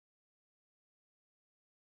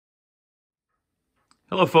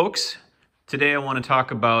Hello folks. Today I want to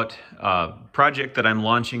talk about a project that I'm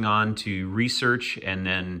launching on to research and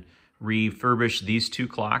then refurbish these two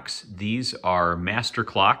clocks. These are master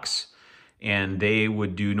clocks and they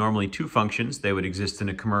would do normally two functions. They would exist in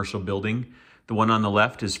a commercial building. The one on the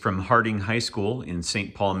left is from Harding High School in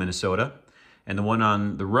St. Paul, Minnesota. And the one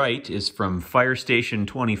on the right is from Fire Station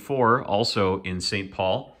 24, also in St.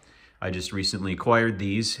 Paul. I just recently acquired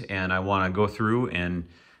these and I want to go through and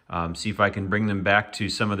see if I can bring them back to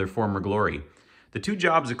some of their former glory. The two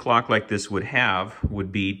jobs a clock like this would have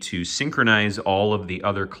would be to synchronize all of the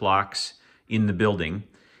other clocks in the building.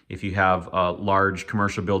 If you have a large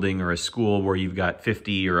commercial building or a school where you've got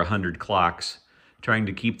 50 or 100 clocks, trying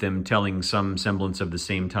to keep them telling some semblance of the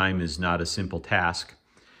same time is not a simple task.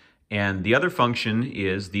 And the other function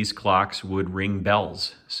is these clocks would ring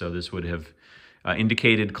bells. So this would have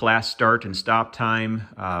indicated class start and stop time,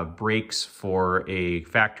 breaks for a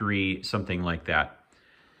factory, something like that.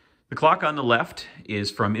 The clock on the left is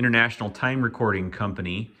from International Time Recording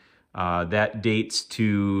Company. That dates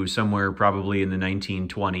to somewhere probably in the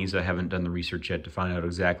 1920s. I haven't done the research yet to find out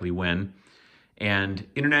exactly when. And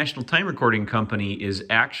International Time Recording Company is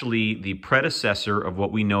actually the predecessor of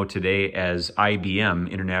what we know today as IBM,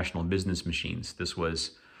 International Business Machines. This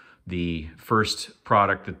was the first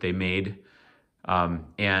product that they made.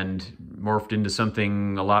 And morphed into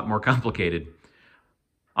something a lot more complicated.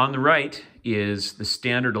 On the right is the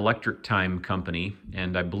Standard Electric Time Company,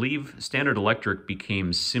 and I believe Standard Electric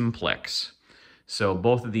became Simplex. So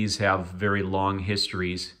both of these have very long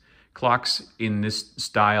histories. Clocks in this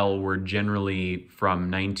style were generally from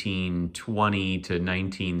 1920 to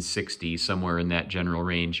 1960, somewhere in that general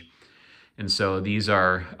range. And so these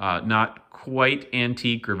are not quite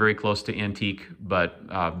antique or very close to antique, but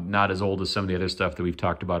not as old as some of the other stuff that we've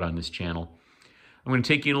talked about on this channel. I'm going to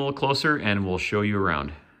take you in a little closer and we'll show you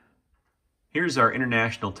around. Here's our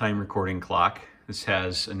International Time Recording clock. This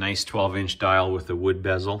has a nice 12-inch dial with a wood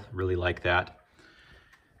bezel. Really like that.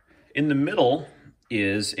 In the middle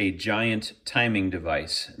is a giant timing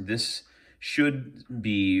device. This should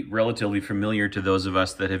be relatively familiar to those of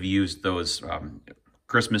us that have used those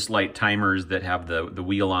Christmas light timers that have the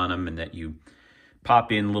wheel on them and that you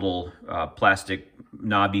pop in little plastic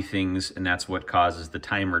knobby things, and that's what causes the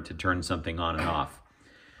timer to turn something on and off.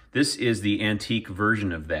 This is the antique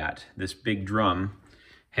version of that. This big drum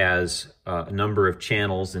has a number of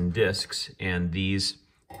channels and discs, and these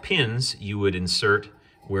pins you would insert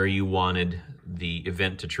where you wanted the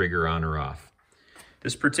event to trigger on or off.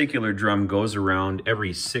 This particular drum goes around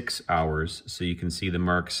every 6 hours, so you can see the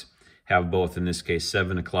marks have both, in this case,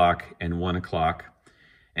 7 o'clock and 1 o'clock.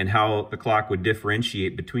 And how the clock would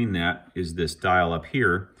differentiate between that is this dial up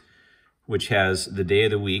here, which has the day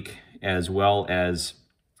of the week as well as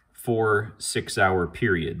 4 6-hour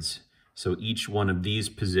periods. So each one of these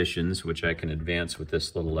positions, which I can advance with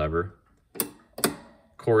this little lever,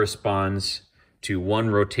 corresponds to one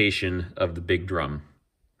rotation of the big drum.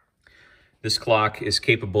 This clock is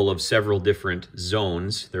capable of several different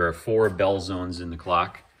zones. There are 4 bell zones in the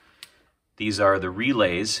clock. These are the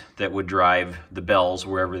relays that would drive the bells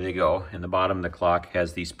wherever they go, and the bottom of the clock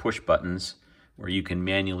has these push buttons where you can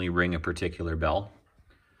manually ring a particular bell.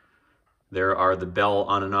 There are the bell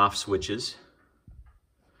on and off switches,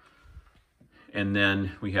 and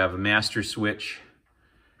then we have a master switch,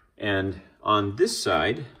 and on this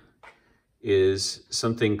side is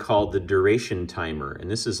something called the duration timer, and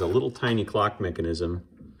this is a little tiny clock mechanism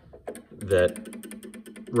that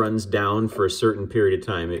runs down for a certain period of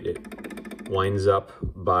time. It winds up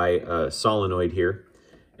by a solenoid here,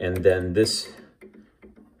 and then this,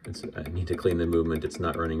 I need to clean the movement, it's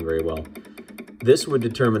not running very well. This would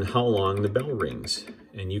determine how long the bell rings,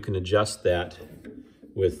 and you can adjust that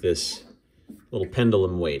with this little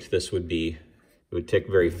pendulum weight. This would be, it would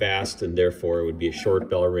tick very fast, and therefore it would be a short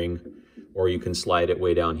bell ring, or you can slide it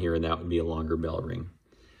way down here and that would be a longer bell ring.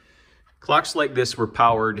 Clocks like this were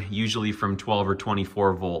powered usually from 12 or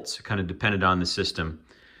 24 volts. It kind of depended on the system.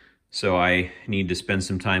 So I need to spend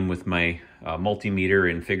some time with my multimeter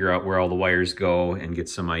and figure out where all the wires go and get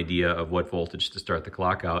some idea of what voltage to start the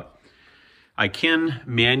clock out. I can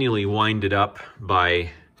manually wind it up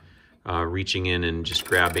by reaching in and just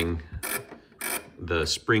grabbing the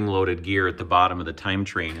spring-loaded gear at the bottom of the time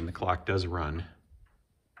train, and the clock does run.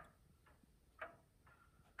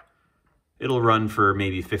 It'll run for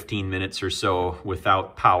maybe 15 minutes or so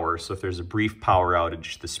without power, so if there's a brief power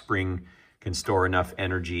outage, the spring can store enough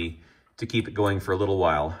energy to keep it going for a little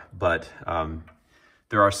while. But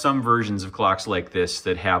there are some versions of clocks like this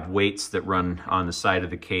that have weights that run on the side of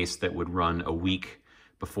the case that would run a week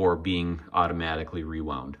before being automatically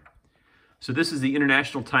rewound. So this is the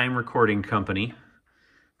International Time Recording Company.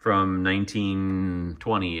 from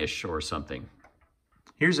 1920-ish or something.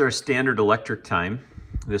 Here's our standard electric time.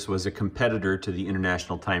 This was a competitor to the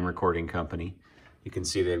International Time Recording Company. You can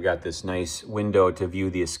see they've got this nice window to view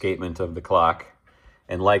the escapement of the clock.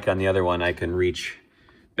 And like on the other one, I can reach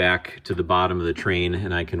back to the bottom of the train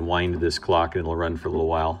and I can wind this clock and it'll run for a little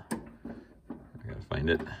while. I gotta find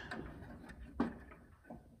it.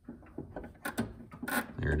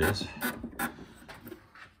 There it is.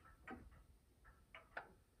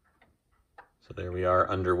 So there we are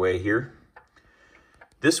underway here.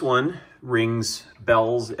 This one rings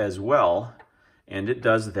bells as well, and it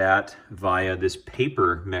does that via this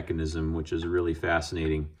paper mechanism, which is really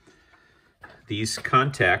fascinating. These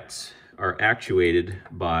contacts are actuated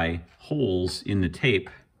by holes in the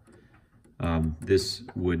tape. This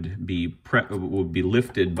would be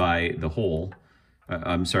lifted by the hole.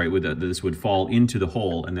 This would fall into the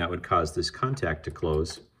hole, and that would cause this contact to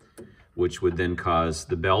close, which would then cause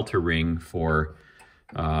the bell to ring for,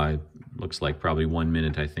 looks like probably 1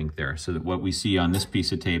 minute, I think there. So that what we see on this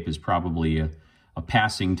piece of tape is probably a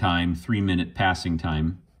passing time, 3-minute passing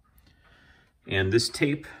time. And this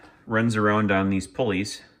tape runs around on these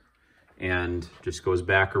pulleys and just goes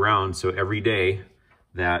back around. So every day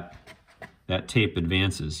that tape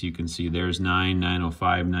advances. You can see there's 9,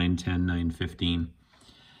 9:05, 9:10, 9:15.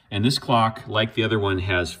 And this clock, like the other one,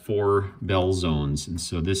 has 4 bell zones. And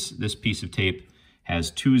so this piece of tape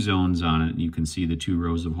has 2 zones on it. You can see the 2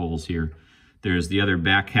 rows of holes here. There's the other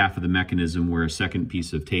back half of the mechanism where a second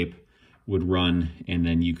piece of tape would run, and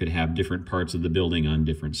then you could have different parts of the building on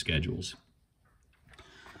different schedules.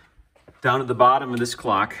 Down at the bottom of this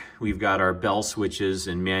clock, we've got our bell switches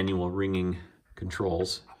and manual ringing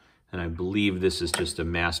controls. And I believe this is just a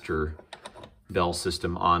master bell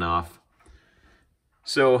system on-off.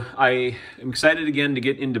 So I am excited again to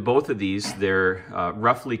get into both of these. They're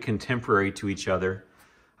roughly contemporary to each other.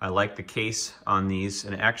 I like the case on these,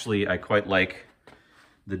 and actually I quite like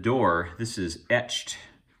the door. This is etched.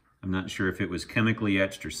 I'm not sure if it was chemically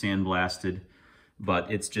etched or sandblasted,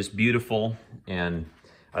 but it's just beautiful, and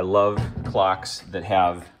I love clocks that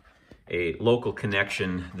have a local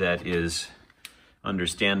connection that is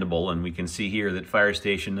understandable. And we can see here that fire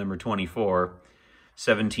station number 24,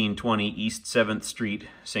 1720 East 7th Street,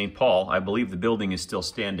 St. Paul. I believe the building is still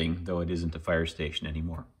standing, though it isn't a fire station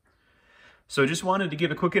anymore. So just wanted to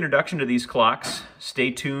give a quick introduction to these clocks.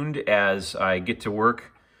 Stay tuned as I get to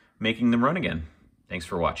work making them run again. Thanks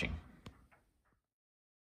for watching.